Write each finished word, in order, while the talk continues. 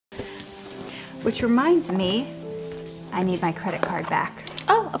Which reminds me, I need my credit card back.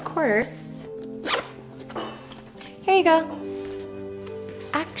 Oh, of course. Here you go.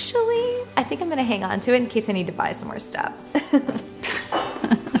 Actually, I think I'm gonna hang on to it in case I need to buy some more stuff.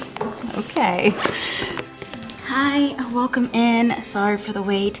 Okay. Hi, welcome in. Sorry for the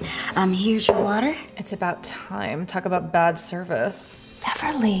wait. Here's your water. It's about time. Talk about bad service.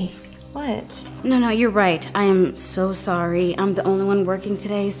 Beverly. What? No, you're right. I am so sorry. I'm the only one working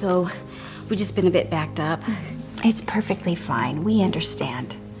today, so we've just been a bit backed up. It's perfectly fine. We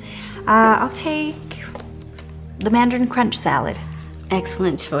understand. I'll take the Mandarin Crunch salad.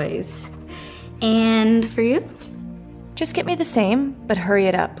 Excellent choice. And for you? Just get me the same, but hurry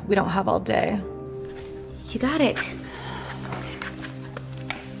it up. We don't have all day. You got it.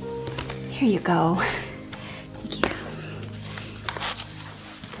 Here you go. Thank you.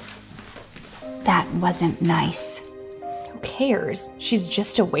 That wasn't nice. Who cares? She's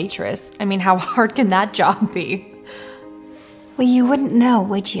just a waitress. I mean, how hard can that job be? Well, you wouldn't know,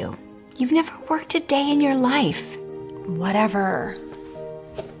 would you? You've never worked a day in your life. Whatever.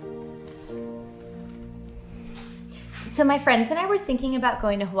 So my friends and I were thinking about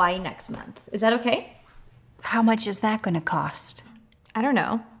going to Hawaii next month. Is that okay? How much is that going to cost? I don't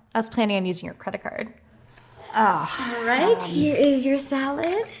know. I was planning on using your credit card. Oh, All right, here is your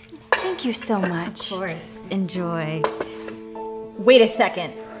salad. thank you so much. Of course. Enjoy. Wait a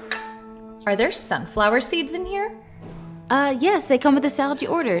second. Are there sunflower seeds in here? Yes, they come with the salad you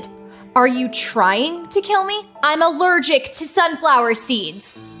ordered. Are you trying to kill me? I'm allergic to sunflower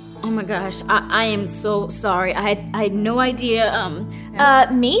seeds. Oh my gosh, I am so sorry. I had no idea.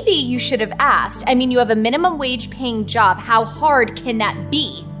 Maybe you should have asked. I mean, you have a minimum wage paying job. How hard can that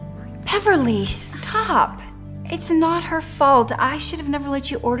be? Beverly, stop. It's not her fault. I should have never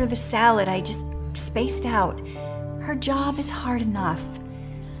let you order the salad. I just spaced out. Her job is hard enough.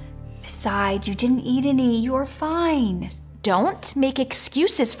 Besides, you didn't eat any. You're fine. Don't make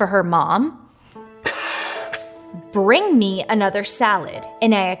excuses for her, Mom. Bring me another salad,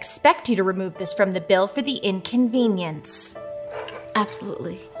 and I expect you to remove this from the bill for the inconvenience.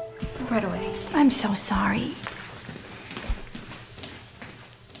 Absolutely. Right away. I'm so sorry.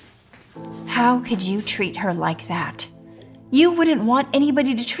 How could you treat her like that? You wouldn't want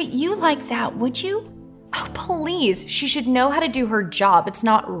anybody to treat you like that, would you? Oh, please. She should know how to do her job. It's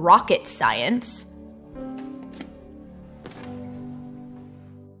not rocket science.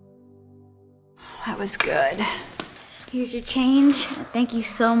 That was good. Here's your change. Thank you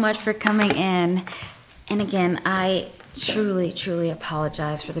so much for coming in. And again, I truly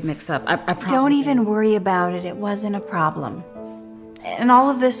apologize for the mix-up. I promise. Don't even worry about it. It wasn't a problem. And all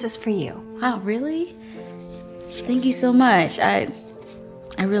of this is for you. Wow, really? Thank you so much. I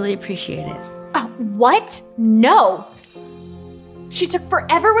really appreciate it. Oh, what? No! She took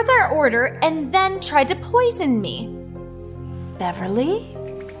forever with our order and then tried to poison me. Beverly,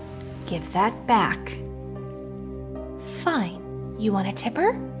 give that back. Fine. You want a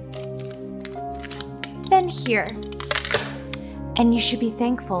tipper? Then here. And you should be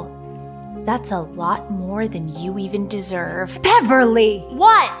thankful. That's a lot more than you even deserve. Beverly!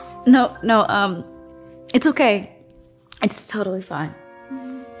 What? No, it's okay. It's totally fine.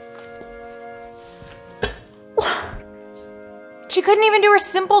 She couldn't even do her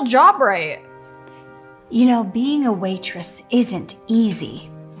simple job right. You know, being a waitress isn't easy.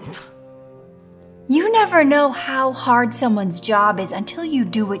 You never know how hard someone's job is until you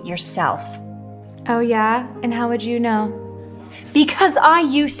do it yourself. Oh yeah? And how would you know? Because I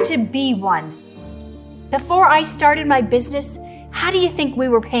used to be one. Before I started my business, how do you think we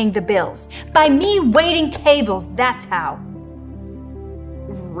were paying the bills? By me waiting tables, that's how.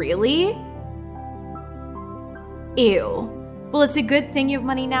 Really? Ew. Well, it's a good thing you have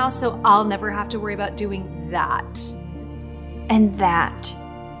money now, so I'll never have to worry about doing that. And that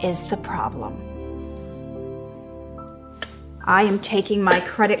is the problem. I am taking my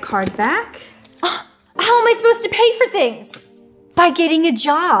credit card back. How am I supposed to pay for things? By getting a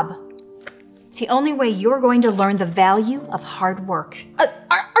job. It's the only way you're going to learn the value of hard work.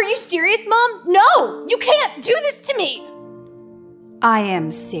 Are you serious, Mom? No! You can't do this to me! I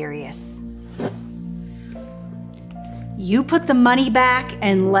am serious. You put the money back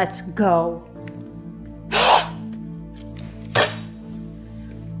and let's go.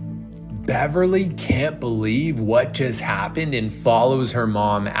 Beverly can't believe what just happened and follows her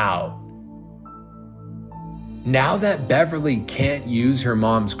mom out. Now that Beverly can't use her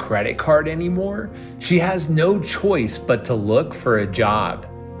mom's credit card anymore, she has no choice but to look for a job.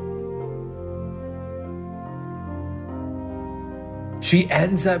 She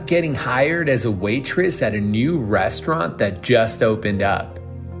ends up getting hired as a waitress at a new restaurant that just opened up.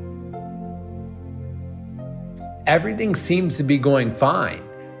 Everything seems to be going fine.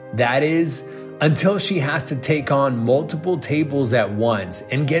 That is, until she has to take on multiple tables at once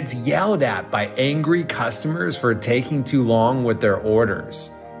and gets yelled at by angry customers for taking too long with their orders.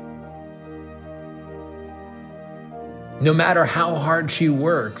 No matter how hard she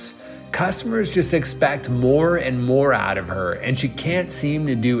works, customers just expect more and more out of her, and she can't seem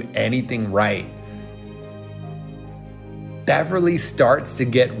to do anything right. Beverly starts to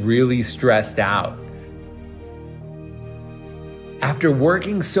get really stressed out. After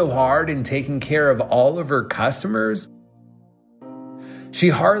working so hard and taking care of all of her customers, she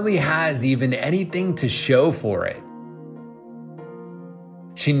hardly has even anything to show for it.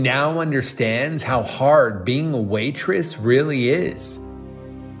 She now understands how hard being a waitress really is.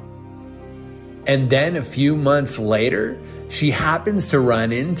 And then a few months later, she happens to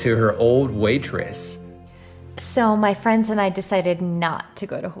run into her old waitress. So my friends and I decided not to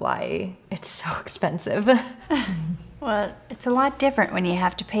go to Hawaii. It's so expensive. Well, it's a lot different when you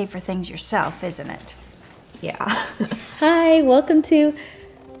have to pay for things yourself, isn't it? Yeah. Hi, welcome to...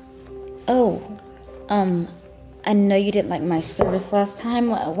 Oh, I know you didn't like my service last time.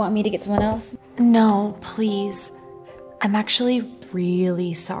 Want me to get someone else? No, please. I'm actually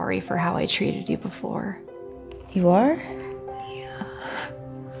really sorry for how I treated you before. You are? Yeah.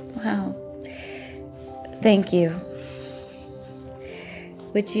 Wow. Thank you.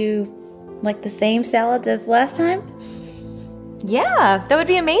 Would you like the same salads as last time? Yeah, that would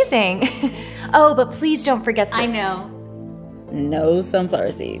be amazing. Oh, but please don't forget I know. No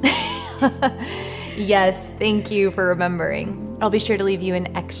sunflower seeds. Yes, thank you for remembering. I'll be sure to leave you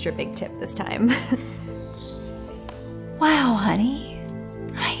an extra big tip this time. Wow, honey.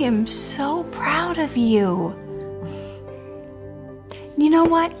 I am so proud of you. You know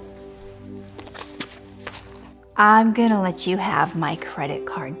what? I'm gonna let you have my credit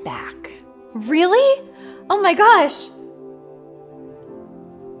card back. Really? Oh my gosh.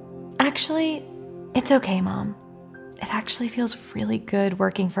 Actually, it's okay, Mom. It actually feels really good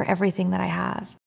working for everything that I have.